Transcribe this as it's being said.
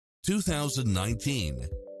2019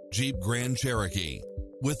 Jeep Grand Cherokee.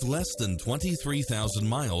 With less than 23,000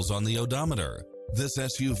 miles on the odometer, this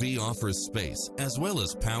SUV offers space as well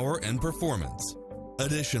as power and performance.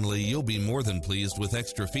 Additionally, you'll be more than pleased with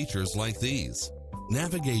extra features like these: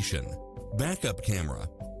 navigation, backup camera,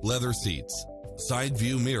 leather seats, side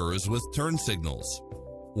view mirrors with turn signals,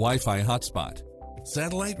 Wi-Fi hotspot,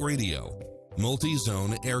 satellite radio,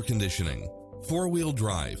 multi-zone air conditioning, four-wheel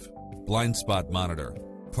drive, blind spot monitor,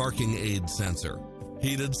 parking aid sensor,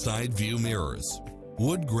 heated side view mirrors,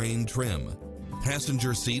 wood grain trim,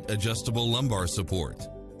 passenger seat adjustable lumbar support,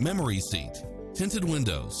 memory seat, tinted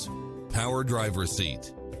windows, power driver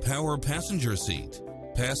seat, power passenger seat,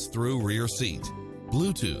 pass-through rear seat,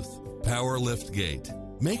 Bluetooth, power liftgate.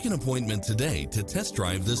 Make an appointment today to test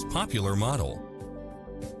drive this popular model.